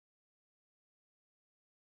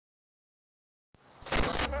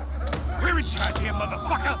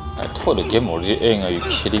I thought the game already ended. Are you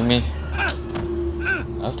kidding me?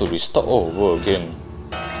 I have to restart all over again.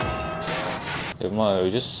 Never mind, I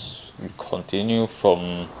just continue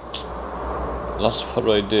from last part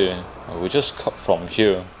right there. I will just cut from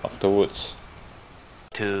here afterwards.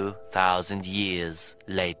 2,000 years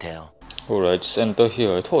later. Alright, just enter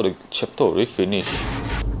here. I thought the chapter already finished.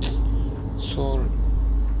 So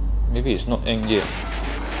maybe it's not end yet.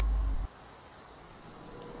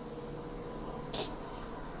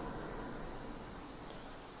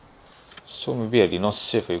 So maybe I did not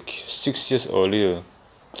save it 6 years earlier.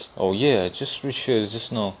 Oh yeah, I just reached here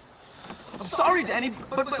just now. I'm sorry, Danny,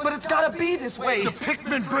 but it's gotta be this way. The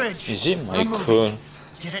Pikmin Bridge! Is it my turn?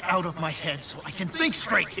 Get it out of my head so I can think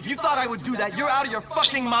straight. If you thought I would do that, you're out of your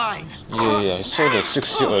fucking mind. Yeah, I saw the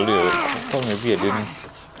 6 years earlier. I thought maybe I didn't.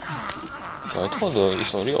 But I thought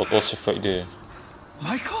it's already auto-save right there.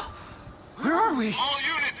 Michael? Where are we? All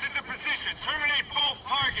units into position. Terminate both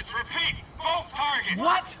targets. Repeat, both targets.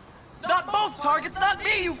 What? Not both targets, not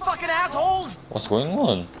me, you fucking assholes! What's going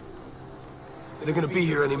on? They're gonna be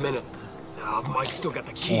here any minute. Mike's still got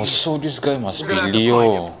the key. Oh, so this guy must be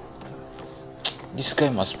Leo. This guy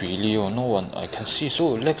must be Leo. No one I can see.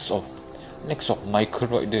 So legs of Michael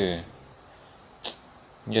right there.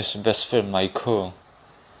 Yes, best friend Michael.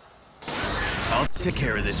 I'll take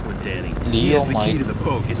care of this one, Danny. Leo, Here's the key to the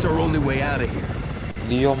boat. It's our only way out of here.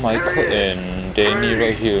 Leo, Michael, and Danny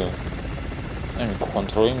right here. I'm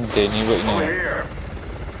controlling Danny right now. Here.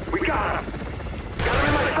 We got him. Got him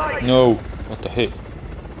in my sight. No, what the heck?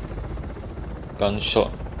 Gunshot.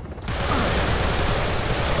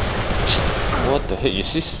 What the heck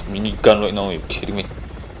is this minigun right now? Are you kidding me?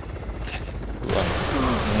 Run.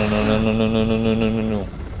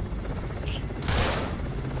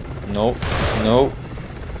 No.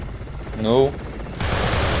 No.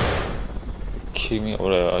 Kidding me?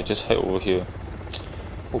 Alright, I just head over here.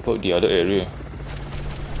 What about the other area?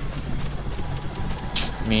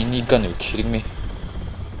 Minigun, are you kidding me?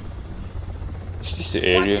 Is this the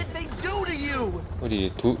area? What did they do to you? What did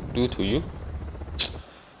they do to you?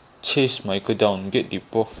 Chase Michael down, get the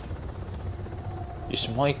both. Is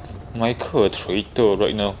Michael a traitor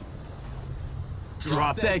right now?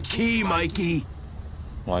 Drop that key, Mikey.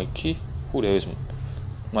 Mikey? Who the hell is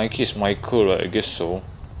Mikey? Is Michael, right? I guess so.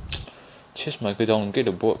 Chase Michael down, get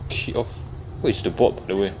the board key off. Where is the board, by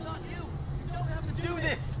the way? You don't have to do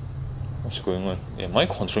this. What's going on? Am I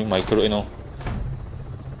controlling Michael right now?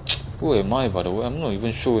 Who am I, by the way? I'm not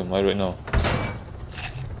even sure who am I right now.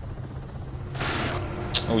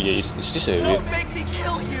 Oh yeah, is this area? Don't make me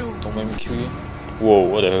kill you. Don't make me kill you. Whoa,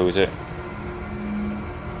 what the hell is that?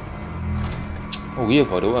 Oh yeah,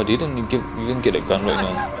 by the way, I didn't even get a gun right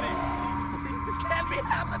now. This can't be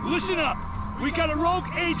happening. Listen up! We got a rogue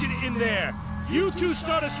agent in there! You two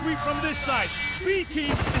start a sweep from this side. B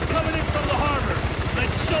team is coming in from the harbor.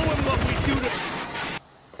 Let's show him what we do to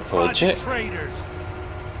Project traders.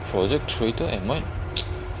 Project Trader? Am I?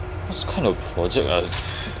 What kind of project are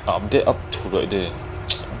update up to right there?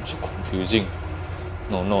 I'm so confusing.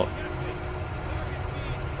 No, not.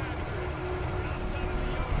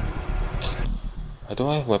 I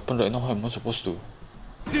don't have a weapon right now. How am I supposed to?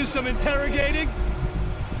 Do some interrogating?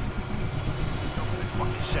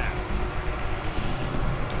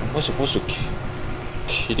 Am I supposed to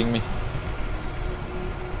kidding me?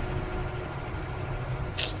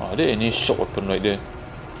 Are there any short weapon right there?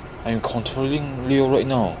 I'm controlling Leo right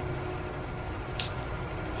now.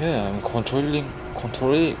 Yeah, I'm control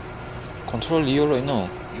Leo right now.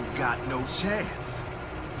 You got no chance.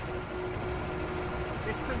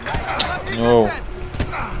 No.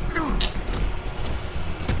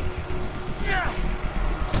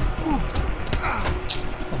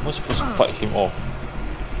 I'm not supposed to fight him off.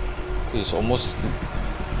 He's almost...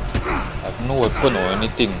 I have no weapon or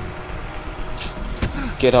anything.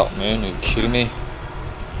 Get out, man. Are you kidding me?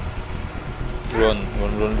 Run.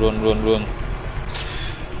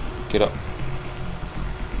 Get up.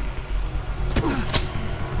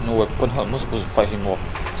 No weapon. How am I supposed to fight him off?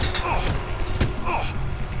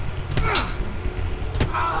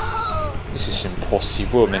 This is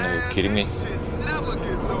impossible, man. Are you kidding me?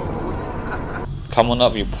 Come on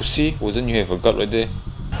up, you pussy. Wasn't you have a gut right there?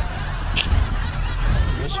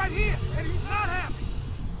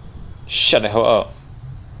 Shut the hell up.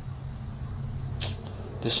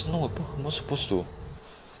 There's no weapon. How am I supposed to?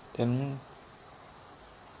 Then...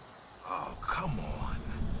 Oh, come on.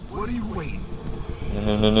 What are you waiting?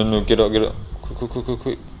 No. Get up.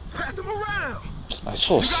 Quick. Pass him around. I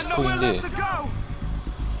saw a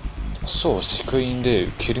seeker in there. Are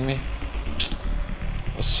you kidding me?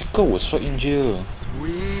 A seeker was right in here.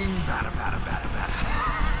 Swing, batter.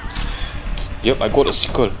 Yep, I got a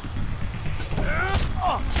sickle.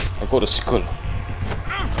 I got a sickle.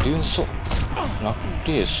 Doing so. Now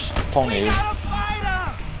this found it.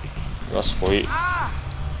 Just for it.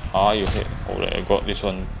 Ah, you hit. Alright, I got this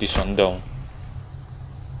one down.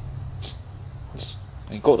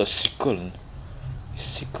 I got a sickle.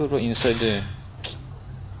 Sickle right inside there.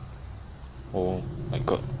 Oh my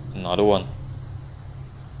god, another one.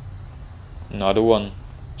 Another one.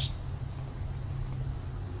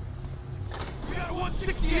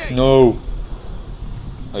 No!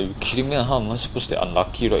 Are you kidding me? How am I supposed to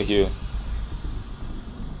unlucky right here?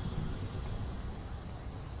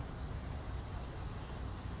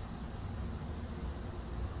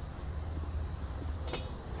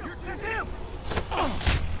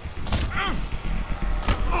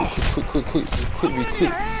 Quick.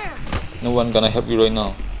 No one gonna help you right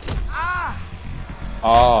now.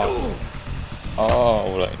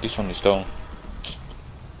 Alright, this one is down.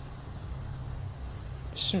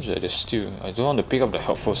 Seems like there's still. I don't want to pick up the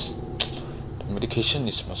health first. The medication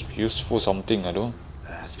must be used for something, I don't.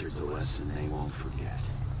 Bastards a lesson they won't forget.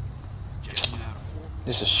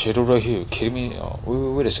 There's a shadow right here, you kidding me?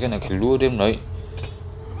 Oh, wait a second, I can lure them, right?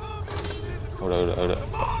 Alright.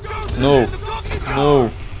 No!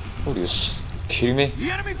 What are you kidding me?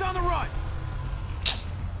 The enemy's on the run.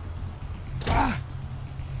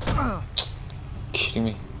 Kidding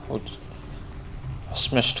me? What? I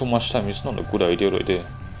smashed too much time, it's not a good idea right there.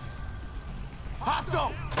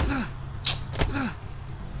 Hostile.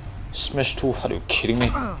 Smash too hard, are you kidding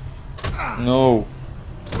me? No!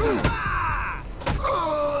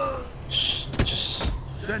 Just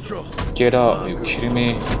Central. get out, are you kidding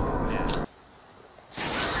me?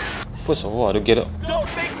 First of all, I don't get up. Don't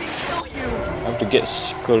make me kill you. I have to get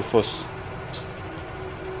sickle first.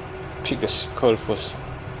 Pick the sickle first.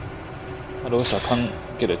 Otherwise I can't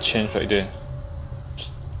get a chance right there.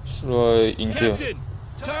 Right in here. Captain,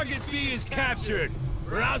 target B is captured.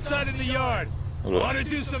 We're outside in the yard. Alright. Want to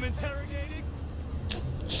do some interrogating?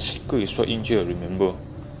 Sickle is right in here, remember.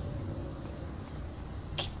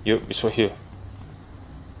 Yep, it's right here.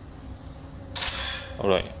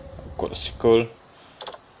 Alright, I've got a sickle.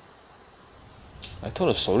 I thought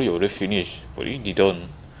the story already finished, but it didn't.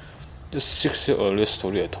 This 6 year earlier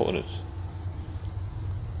story I thought it.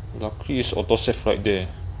 Luckily it's autosave right there.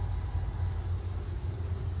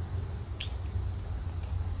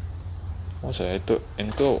 Once I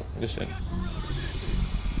enter this end.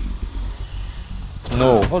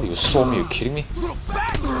 No, how do you saw me? You kidding me?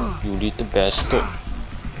 You little bastard.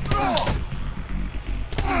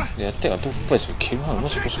 Yeah, I think I'm too fast. You kidding me? How am I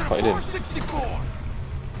supposed to fight them?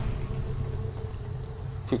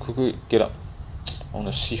 Quick, get up. I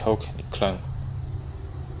wanna see how can he climb.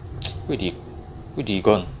 Where did he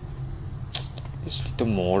gone? This little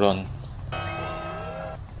moron.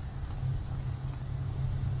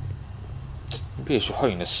 Maybe I should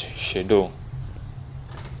hide in the shadow.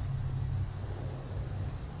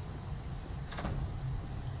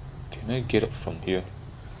 Can I get up from here?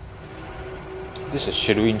 There's a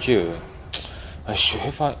shadow in here. I should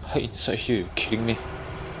have hide inside here. You kidding me?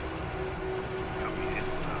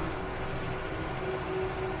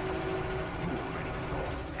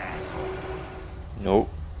 Nope.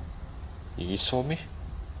 He saw me?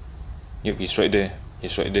 Yep, he's right there.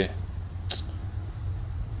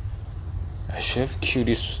 I should have killed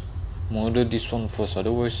murder this one first,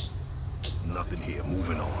 otherwise. Nothing here.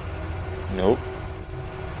 Moving on. Nope.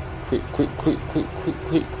 Quick.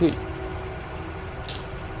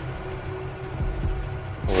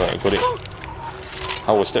 Alright, I got it.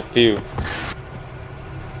 How was that feel?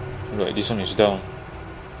 Right, this one is down.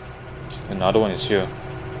 Another one is here.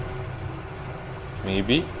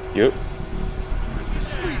 Maybe? Yep.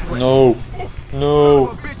 No!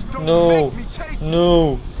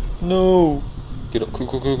 Get up,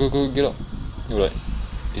 quick, get up. Alright.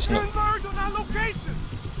 This not.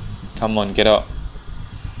 Come on, get up.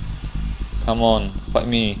 Come on, fight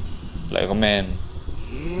me like a man.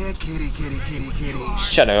 Yeah, kitty.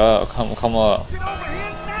 Shut up, come on.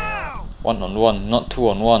 1-on-1, not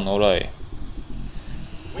 2-on-1, alright.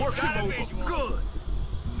 Working over. Good.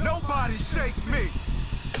 Nobody shakes me.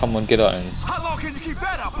 Come on, get up and How long can you keep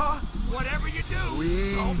that up, huh? Whatever you do.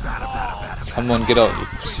 Swing. Bada. come on, get out, you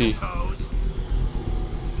see.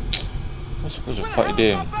 I'm supposed to fight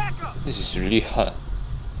them. This is really hard.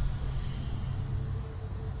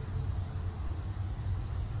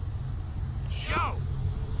 Yo,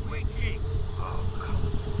 sweet cheeks.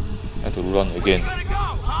 I have to run again. Gotta go,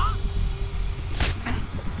 huh?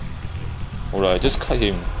 Alright, just cut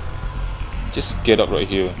him. Just get up right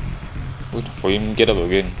here. Wait for him, get up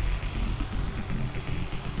again.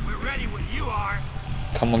 We're ready when you are.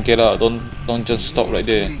 Come on, get out. Don't just stop right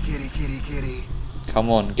there. Kitty.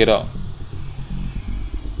 Come on, get out.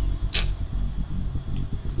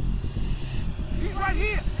 He's right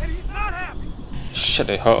here, and he's not happy. Shut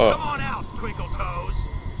the hell Come up. on out, Twinkle Toes.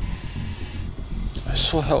 I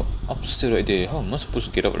saw hell upstairs right there. How am I supposed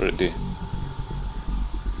to get up right there?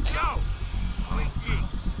 Go. Sweet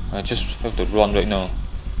cheeks. I just have to run right now.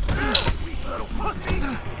 Sweet little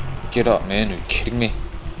pussy. Get up, man. Are you kidding me?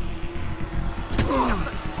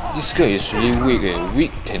 This guy is really weak,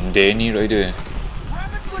 weak than Danny right there.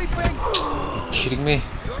 Rabbit sleeping. Kidding me?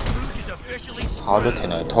 Your food is officially Harder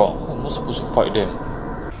than I thought. How am I supposed to fight them?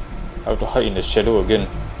 I have to hide in the shadow again.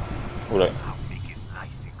 Alright, I'll make it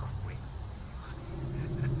nice and quick.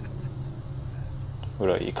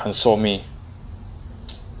 alright, you can't saw me.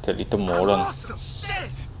 That little moron. Awesome.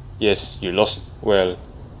 Shit. Yes, you lost. Well,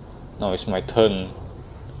 now it's my turn.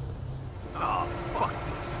 Oh, fuck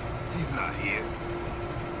this. He's not here.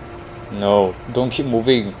 No, don't keep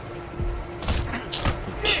moving. You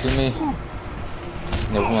kill me.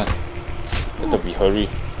 Never mind. Better be hurry.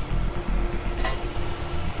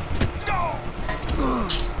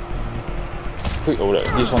 Quick, alright,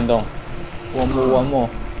 this one down. One more.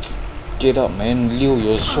 Get up, man. Liu,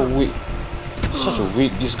 you're so weak. Such a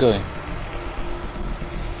weak, this guy.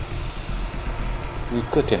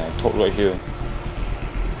 Weaker than I thought right here.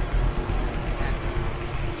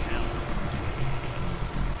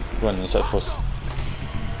 Run inside first.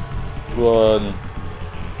 Run.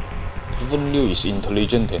 Even Liu is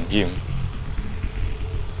intelligent than him.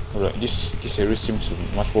 Alright, this area seems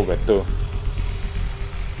much more better.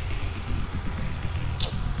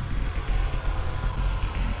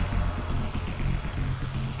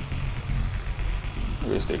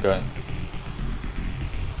 Where's that guy?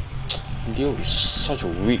 Liu is such a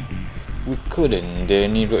weaker than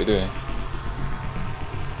Danny right there.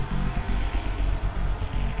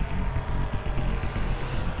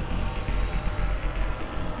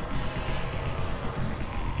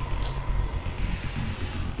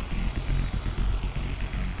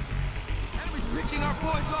 Enemies picking our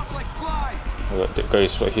boys off like flies. Alright, that guy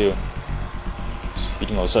is right here. He's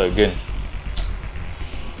hitting outside again.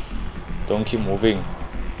 Don't keep moving.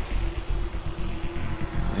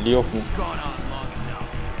 Leo This has gone on long enough.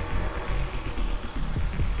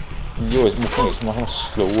 is moving much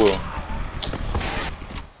slower.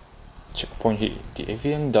 Checkpoint hit. Did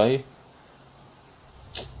AVM die?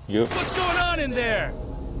 Yup. What's going on in there?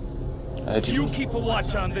 I You didn't. keep a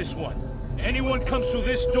watch on this one. Anyone comes through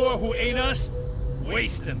this door who ain't us,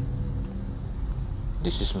 waste them.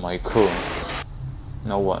 This is Michael.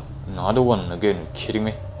 Now what? Another one again? You kidding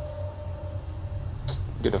me?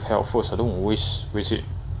 Get the hell first. I don't want to waste it.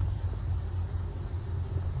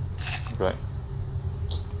 Right.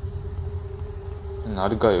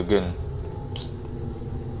 Another guy again.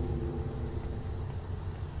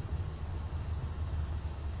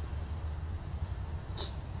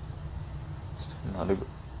 Another.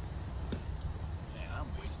 Man, I'm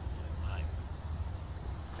wasting my life.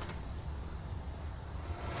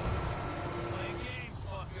 Playing games,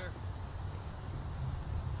 fucker.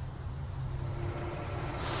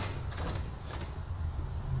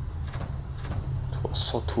 I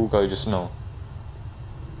saw two guys just now.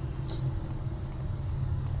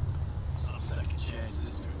 Some second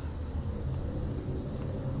chances.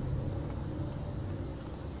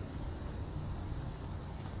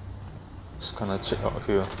 Just gonna check out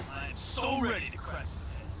here. I'm so ready to crash some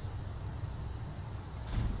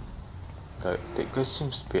heads. That guy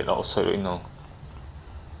seems to be outside right now.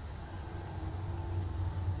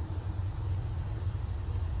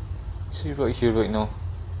 Is he right here right now?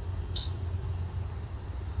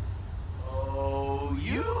 Oh,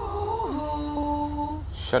 you.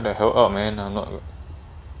 Shut the hell up, man. I'm not.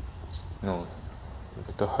 No. You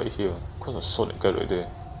better hide here. Because I saw that guy right there.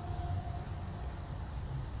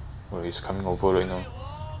 Well, he's coming over right now.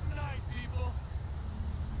 Long night, people.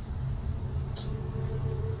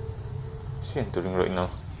 Is he entering right now?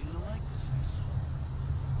 You like to say so.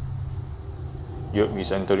 Yup,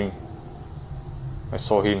 he's entering. I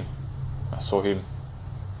saw him.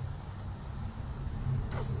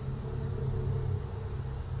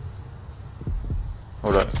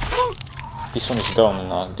 Alright. This one is down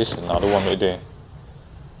now. This is another one right there.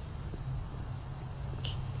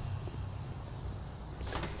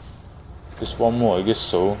 There's one more, I guess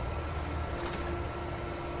so.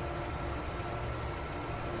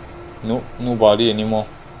 Nope, nobody anymore.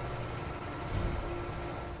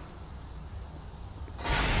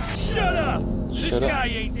 Shut up! This Shut up. guy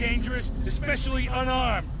ain't dangerous, especially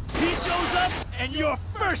unarmed. He shows up, and you're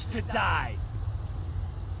first to die.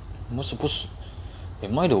 Am I supposed?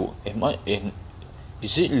 Am I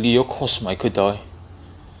Is it Leo cause Michael die?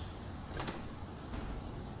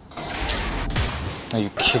 Are you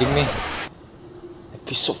kidding me?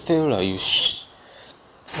 Episode fail, are you What's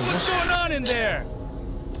going on in there?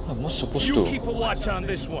 I'm not supposed You to. keep a watch on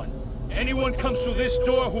this one. Anyone comes through this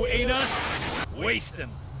door who ain't us, waste them.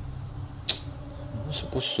 I'm not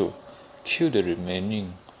supposed to kill the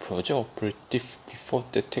remaining project operative before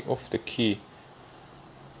they take off the key.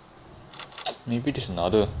 Maybe there's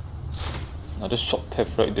another short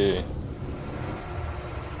path right there.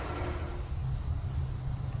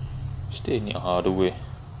 Is there any other way?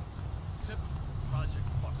 Project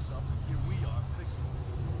fucks up, and here we are fixing.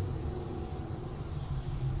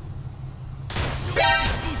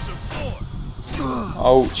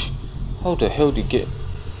 Ouch! How the hell did they get?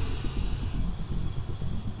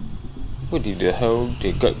 Where did the hell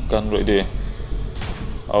they got gun right there?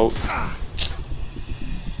 Ouch!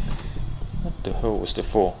 What the hell was that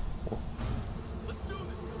for? Let's do this.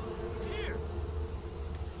 It's here.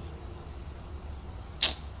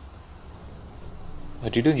 I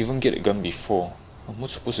didn't even get a gun before. I'm not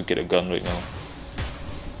supposed to get a gun right now.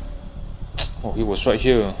 Oh, he was right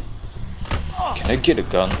here. Can I get a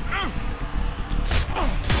gun?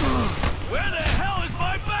 Where the hell is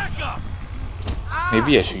my backup?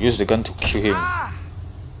 Maybe I should use the gun to kill him.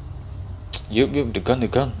 Yep, the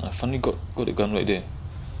gun. I finally got the gun right there.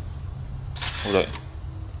 Alright.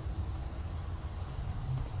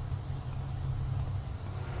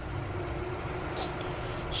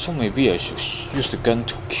 So maybe I should use the gun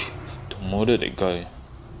to murder that guy.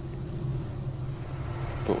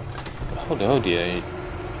 But how the hell did I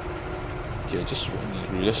just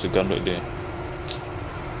release the gun right there?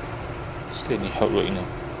 Is there any help right now?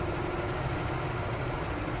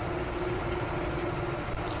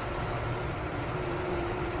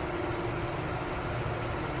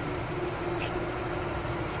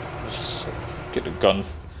 Let's get the gun.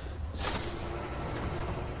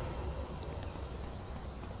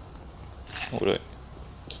 Alright.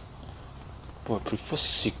 But I prefer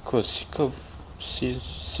Seeker. Seeker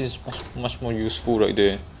seems much more useful right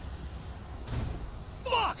there.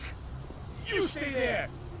 Fuck! You stay there.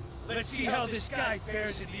 Let's see how this guy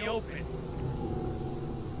fares in the open.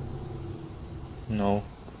 No.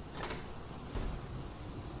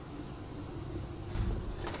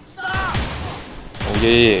 Oh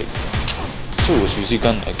yeah. So it was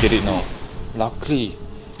ShuZGaming, I get it now. Luckily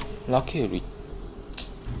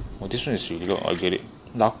oh, this one is really good, I get it.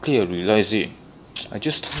 Luckily I realized it. I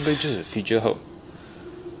just thought that just a feature help.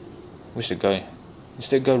 Where's the guy? Is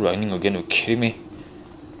that guy running again? Are you kidding me?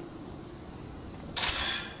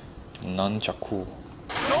 Nunchaku.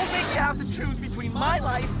 Don't make me have to choose between my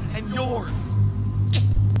life and yours.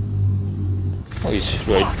 Oh, he's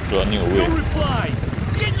running No away. reply.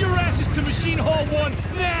 Get your asses to Machine Hall 1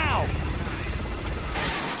 now!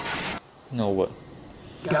 Now what?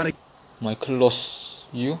 Gotta Michael lost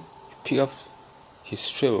you? Pick up his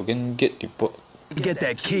trail again, get the boat. get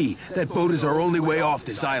that key. That boat is our only way off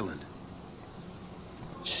this island.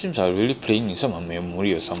 Seems I'm really playing in some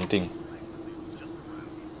memory or something.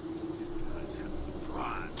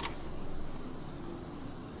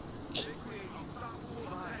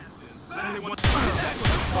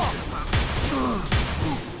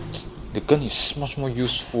 The gun is much more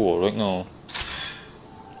useful right now.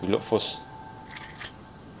 Reload first.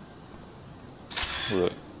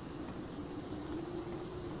 Alright.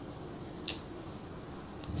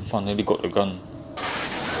 Finally got the gun.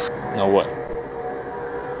 Now what?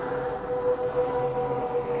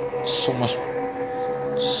 So much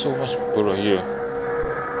people right here.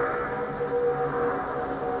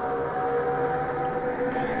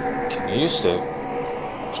 Can you use the...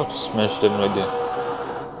 try to smash them right there.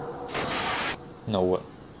 Now what?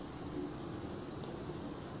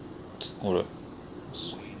 Alright.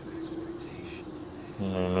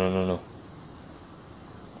 No.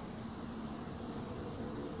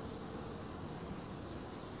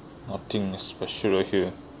 Nothing special right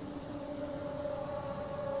here.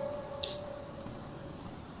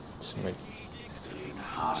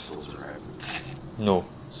 Hostiles are everywhere. No.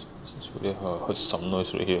 Since we heard some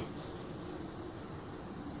noise right here.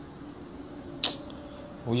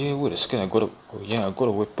 Oh yeah, wait a second, I got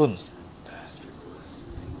a weapon.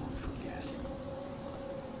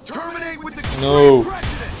 Terminate with the No!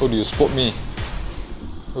 president. How do you spot me?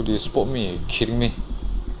 Are you kidding me?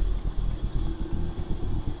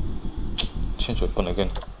 Change weapon again.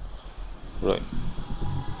 Right.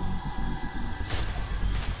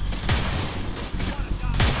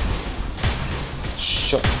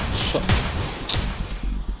 Shot.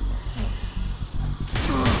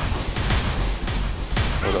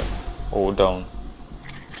 Alright. All down.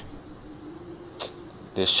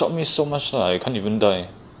 They shot me so much that I can't even die.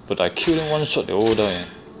 But I killed in one shot, they all die.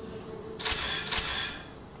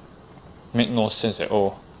 Make no sense at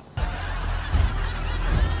all.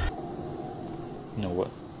 You know what?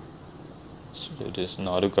 So there's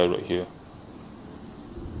another guy right here.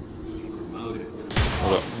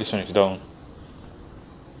 Hold up, this one is down.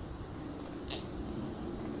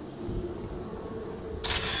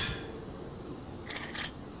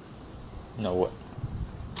 Now what?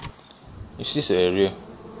 Is this the area?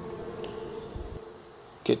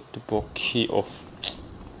 Get the ball key off.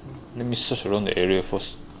 Let me search around the area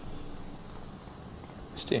first.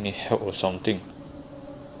 Is there any help or something?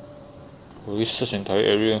 Will we search the entire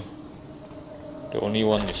area? The only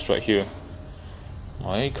one is right here.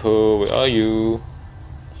 Michael, where are you?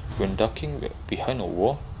 When ducking behind a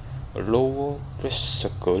wall, a lower press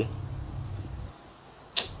circle.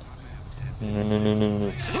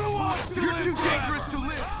 No.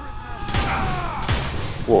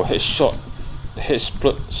 Whoa, headshot. The head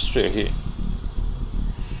split straight ahead.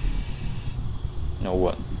 Now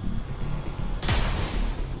what?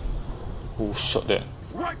 Who shot that?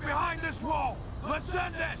 Right behind this wall. Let's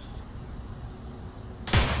end this.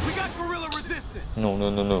 We got guerrilla resistance.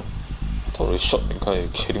 No. I thought they shot the guy. Are you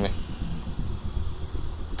kidding me?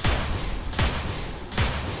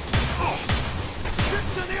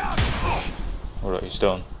 Alright, he's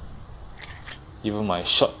down. Even my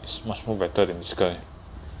shot is much more better than this guy.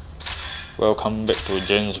 Welcome back to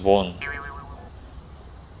James Bond.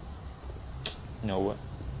 You know what?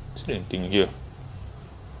 Is there anything here?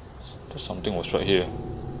 There's something was right here.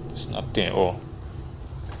 There's nothing at all.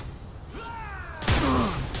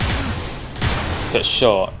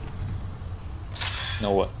 Headshot. You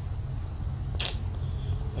know what?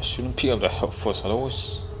 I shouldn't pick up the health first,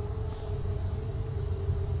 otherwise.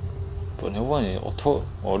 But never mind,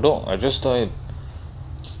 although I just died.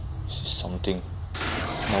 This is something.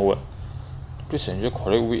 Now what? Please ensure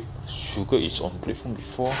correct weight of sugar is on platform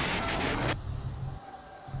before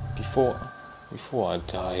I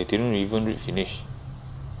die. I didn't even read finish.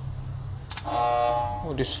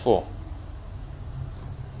 What is this for?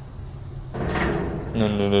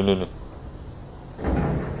 No.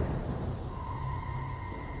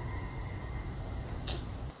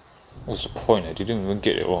 What's the point? I didn't even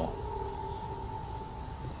get it all.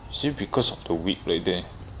 Is it because of the wick right there?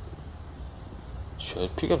 Should I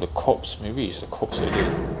pick up the corpse? Maybe it's the corpse right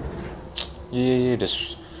there. Yeah,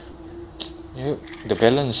 the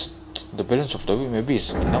balance of the wick, maybe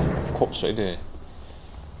it's enough of corpse right there.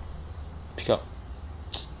 Pick up.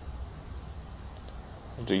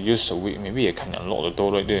 I have to use the wick, maybe I can unlock the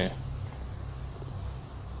door right there.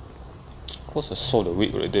 Of course I saw the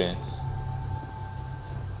wick right there.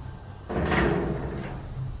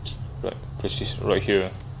 Right, press this right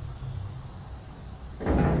here.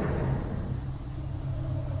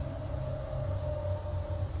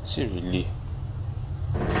 Is it really?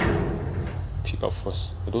 Pick up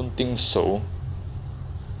first. I don't think so.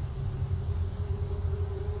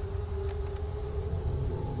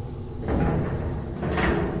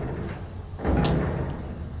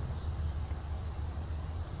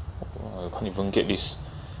 Oh, I can't even get this.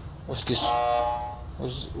 What's this?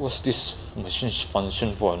 What's this machine's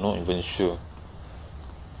function for? I'm not even sure.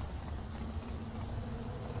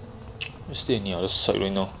 Is there any other side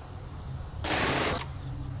right now?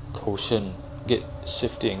 Caution, get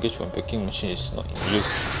safety engaged when packing machine is not in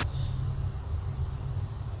use.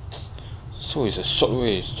 So it's a short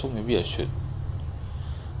way, so maybe I should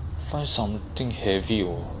find something heavy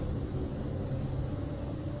or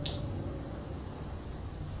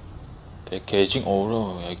packaging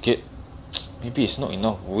overall. I get maybe it's not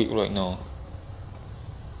enough weight right now.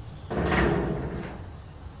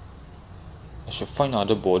 I should find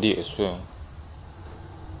other body as well.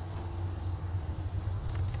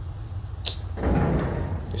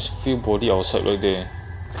 Few body outside right there.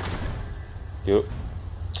 Yup.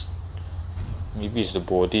 Maybe it's the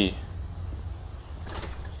body.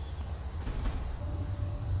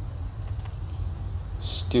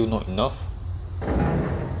 Still not enough.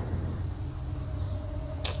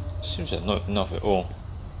 Seems like not enough at all.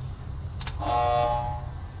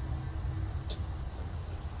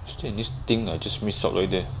 Is there this thing I just missed out right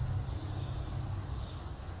there?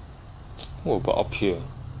 What about up here?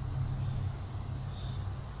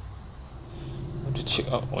 Check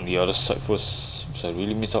out on the other side first. Seems I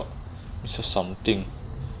really miss out something.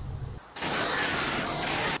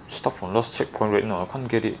 Stuck on lost checkpoint right now. I can't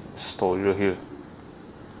get it. Story right here.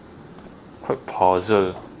 Quite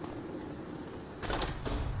puzzle.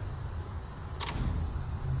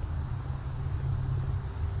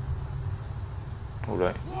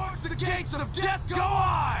 Alright. Towards the gates of death go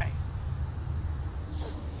I!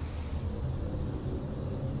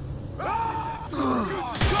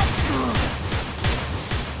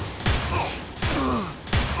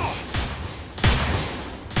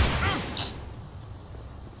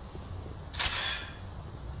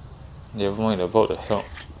 Never mind about the help.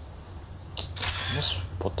 Most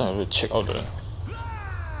important I will check out the.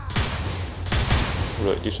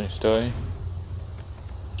 Right, this one is die.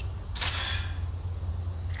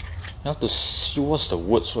 I have to see what's the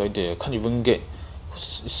words right there. I can't even get.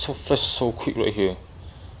 It's so flash so quick right here.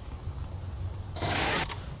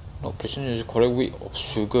 No, patient is correct weight of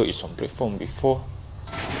sugar is on platform before.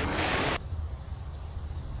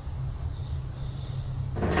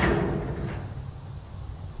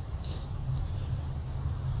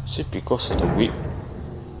 Is it because of the weight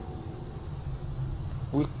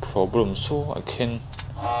problem? So I can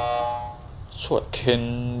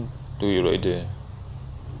do it right there.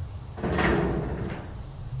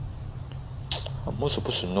 I'm not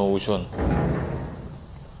supposed to know which one.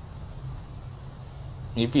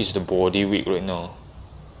 Maybe it's the body weight right now.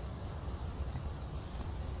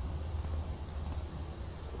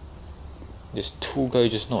 There's two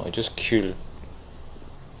guys just now I just killed.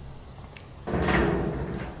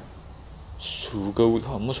 Sugar weight,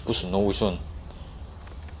 I'm not supposed to know which one.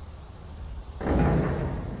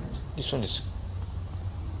 This one is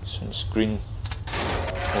green.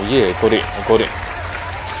 Oh yeah, I got it.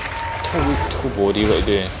 Two body right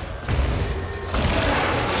there.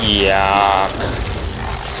 Yuck.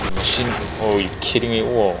 Machine. Oh, you kidding me?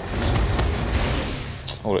 Wow.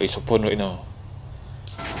 Alright, it's open right now.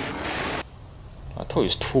 I thought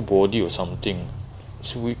it's two body or something.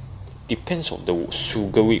 So it depends on the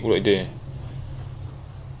sugar weight right there.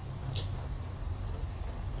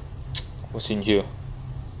 What's in here?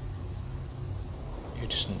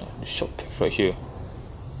 It is the shop right here.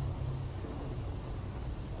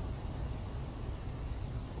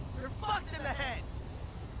 You're fucked in the head.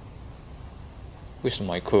 Where's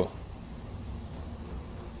Michael?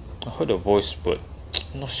 I heard a voice, but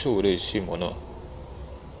I'm not sure whether it's him or not.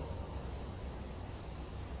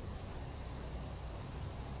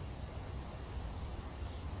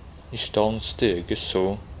 He's downstairs, I guess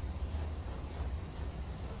so.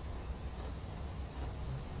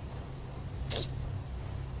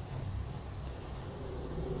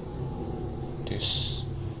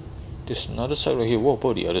 There's another side right here. What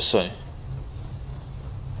about the other side?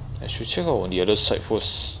 I should check out on the other side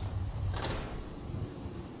first.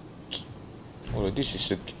 Oh, this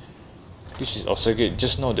is outside gate.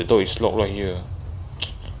 Just now the door is locked right here.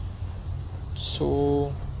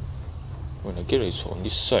 So when I get it, it's on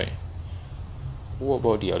this side. What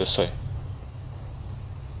about the other side?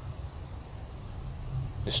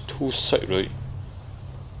 There's two sides, right?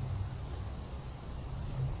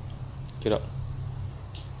 Get up.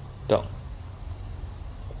 Down.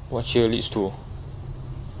 What here leads to?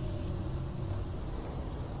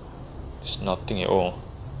 There's nothing at all.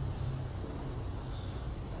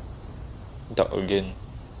 Duck again.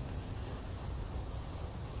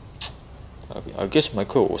 Okay, I guess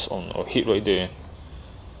Michael was on a hit right there.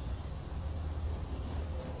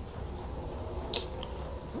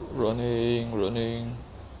 Running.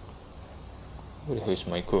 Where the hell is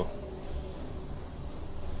Michael?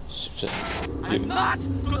 I'm not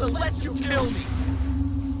gonna let you kill me.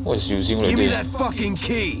 What is using right Give me there? that fucking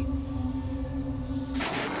key.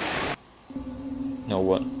 Now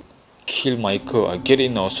what? Kill Michael. I get it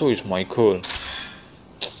now. So is Michael.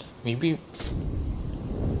 Maybe.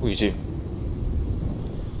 Who is he?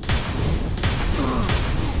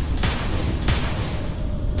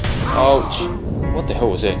 Ouch! What the hell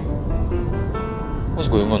was that? What's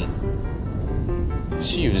going on?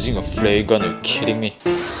 Is he using a flare gun? Are you kidding me?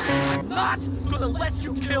 I'm not gonna let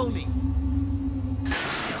you kill me.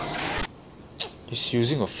 He's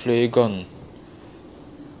using a flare gun.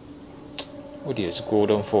 What did he go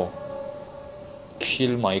down for?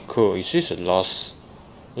 Kill Michael. Is this the last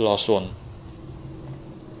one?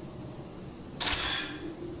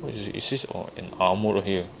 What is it? Is this an armor right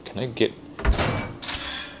here? Can I get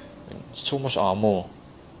so much armor?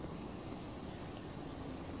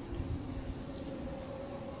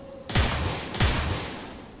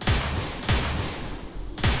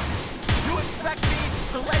 You expect me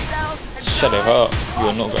to lay down and Shut the hell up. You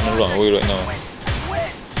are not gonna run away right now.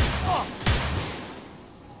 quit?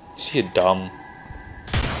 Is he dumb?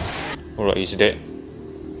 Alright, he's dead.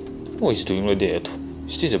 What is he doing right there?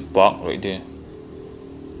 Is this a bug right there?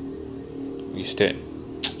 He's dead.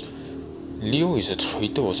 Leo is a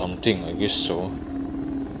traitor or something, I guess so.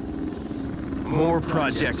 More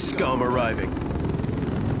Project Scum arriving.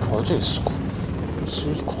 Project is it's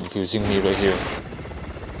really confusing me right here.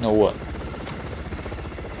 Now what?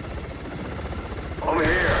 Over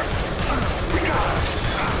here. We got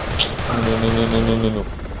it.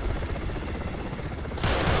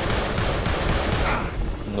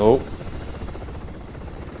 No. Nope.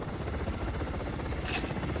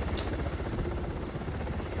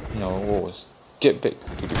 get back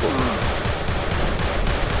to the boat.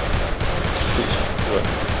 Right.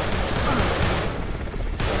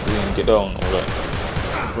 Get down, alright.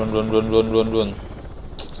 Run.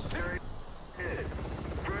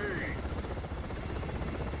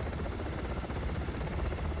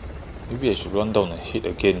 Maybe I should run down and hit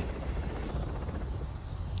again.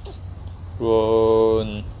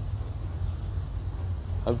 Run.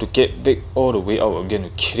 I have to get back all the way out again. You're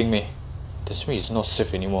kidding me? This way is not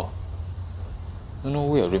safe anymore. No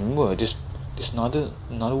way, I remember there's another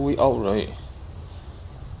way out, right?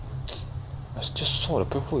 I just saw the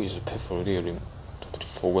path. Where is the path already? I totally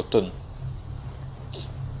forgotten.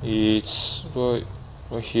 It's right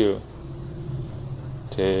here.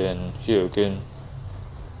 Then here again.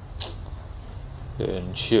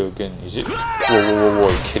 Then here again. Is it? Whoa!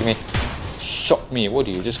 Are you kidding me? Shock me. What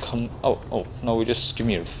did you just come out? Oh, now we just give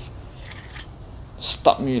me a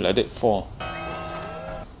stab me like that for.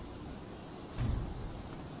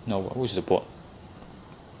 Now what is the board?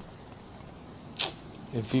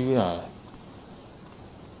 Everywhere.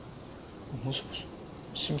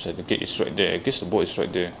 Seems like the gate is right there. I guess the board is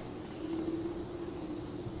right there.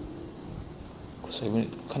 Cause I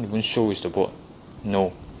can't even show is the board.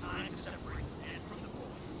 No.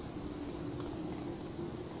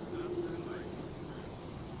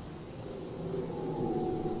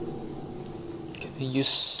 Can I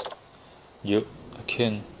use? Yep, I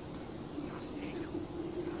can.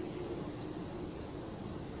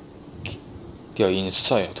 They are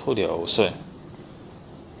inside. I thought they are outside.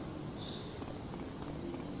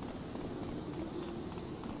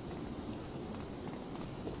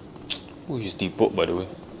 Who is the boat, by the way?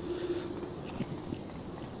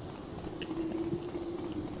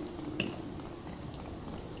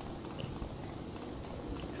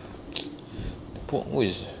 The boat, who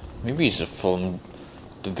is it? Maybe it's from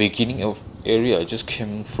the beginning of area I just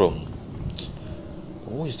came from.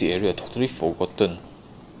 What is the area? I totally forgotten.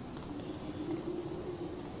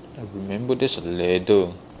 I remember there's a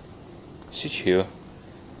ladder. Is it here?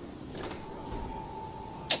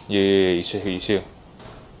 Yeah, it's here.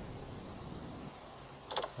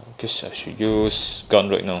 I guess I should use gun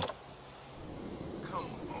right now.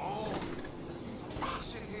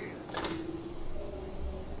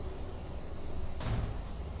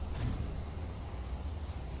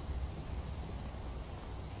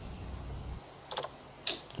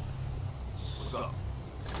 What's up?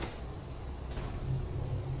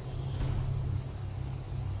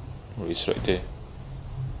 Oh, it's right there.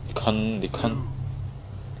 They can't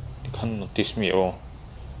notice me at all.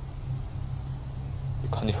 You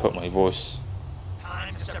can't hurt my voice.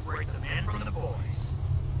 Time to separate the men from the boys.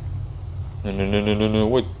 No.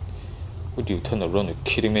 What do you turn around? You're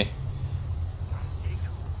kidding me?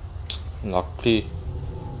 Luckily,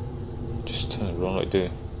 just turn around right there.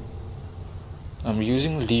 I'm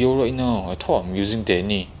using Leo right now. I thought I'm using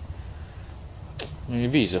Danny.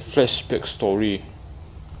 Maybe it's a flashback story.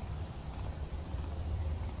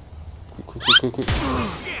 Quick.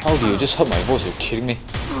 How do you just hurt my voice? You're kidding me?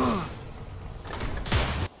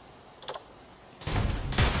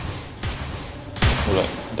 Alright,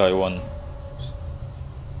 die one.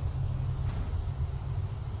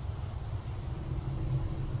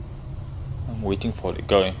 I'm waiting for the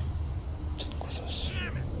guy.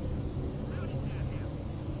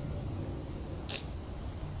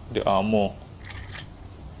 The armor.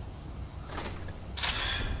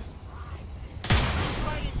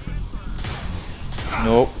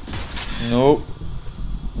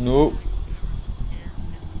 Nope.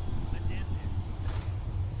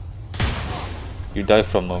 You die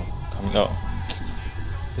from coming out.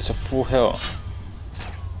 It's a full health.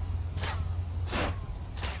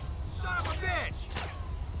 Son of a bitch!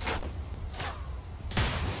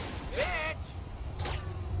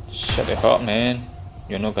 Shut the hell up, man.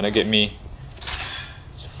 You're not gonna get me.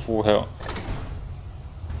 It's a full health.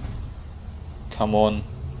 Come on.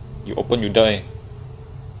 You open, you die.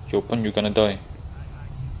 You open, you're gonna die.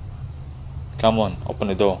 Come on, open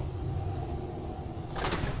the door.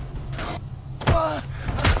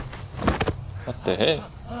 What the heck?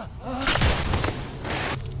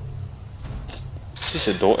 This is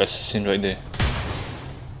a door assassin right there.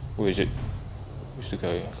 Where is it? Where's the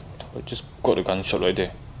guy? I just got a gunshot right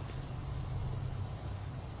there.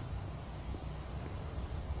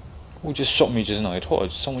 Who just shot me just now? I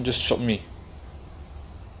thought someone just shot me.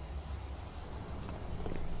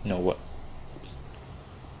 Now what?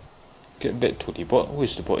 Get back to the bot. Who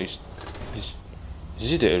is the bot? Is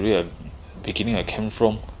it the area beginning I came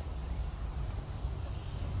from?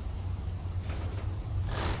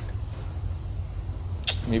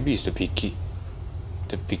 Maybe it's the beginning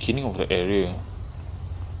of the area.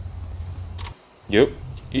 Yep,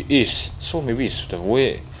 it is. So maybe it's the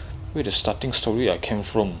way the starting story I came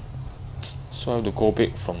from. So I have to go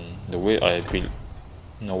back from the way I built.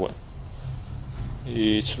 You know what?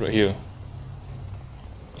 It's right here.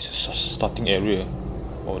 It's a starting area.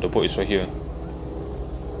 Oh, the boat is right here.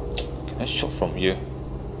 Can I shot from here?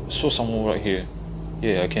 I saw someone right here.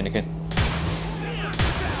 Yeah, I can.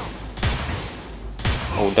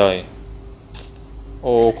 Oh, die.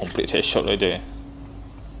 Oh, complete headshot right there.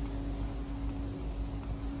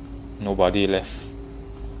 Nobody left.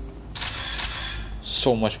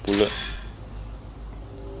 So much bullet.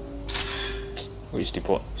 Where is the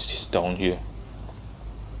boat? It's down here.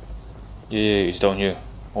 Yeah, it's down here.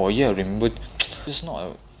 Oh yeah, I remember. Just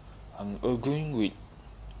now I'm arguing with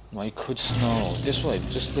Michael just now. That's why I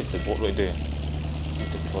just left the boat right there.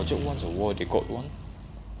 Like the project wants a war, they got one.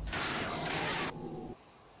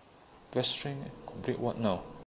 Best string, complete what now?